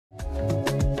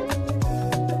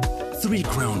3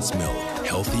 Crowns Milk.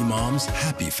 Healthy moms,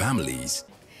 happy families.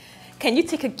 Can you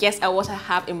take a guess at what I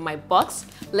have in my box?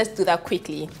 Let's do that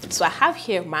quickly. So I have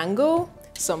here mango,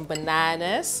 some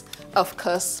bananas, of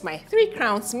course my 3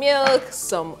 Crowns milk,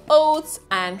 some oats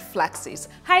and flax seeds.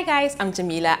 Hi guys, I'm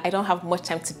Jamila. I don't have much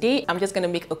time today. I'm just gonna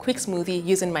make a quick smoothie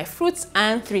using my fruits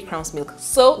and 3 Crowns milk.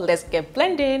 So let's get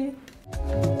blending.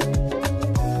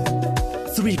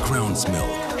 3 Crowns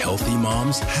Milk. Healthy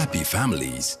moms, happy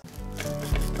families.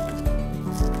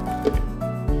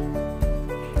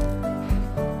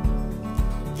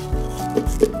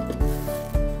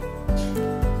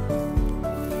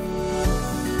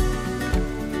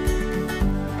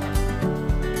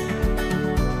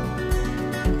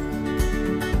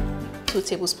 Two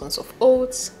tablespoons of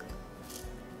oats,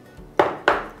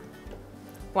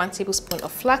 1 tablespoon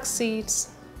of flax seeds,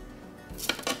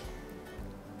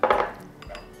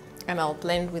 and I'll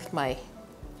blend with my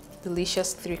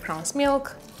delicious 3 Crowns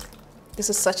milk. This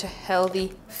is such a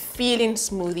healthy, filling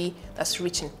smoothie that's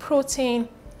rich in protein,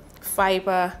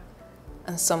 fiber,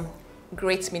 and some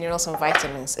great minerals and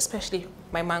vitamins, especially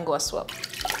my mango as well.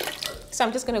 So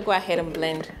I'm just gonna go ahead and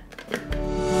blend.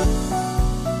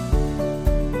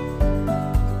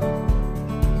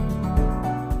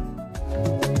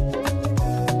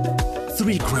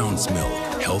 Three Crowns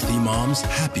Milk. Healthy moms,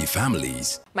 happy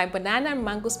families. My banana and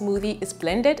mango smoothie is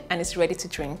blended and it's ready to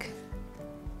drink.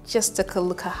 Just take a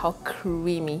look at how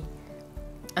creamy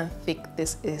and thick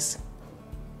this is.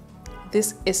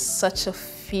 This is such a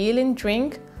filling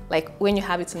drink. Like when you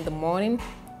have it in the morning,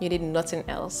 you need nothing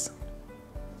else.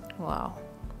 Wow.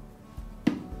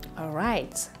 All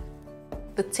right.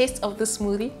 The taste of the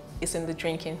smoothie is in the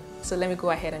drinking. So let me go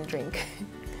ahead and drink.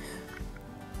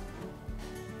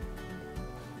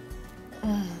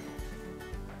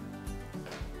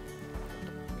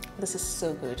 This is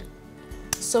so good.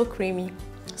 So creamy,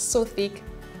 so thick,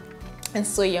 and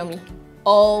so yummy.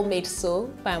 All made so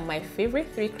by my favorite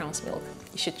 3 Crowns milk.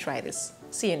 You should try this.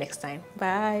 See you next time.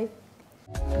 Bye.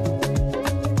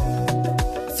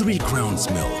 3 Crowns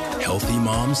Milk. Healthy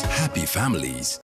moms, happy families.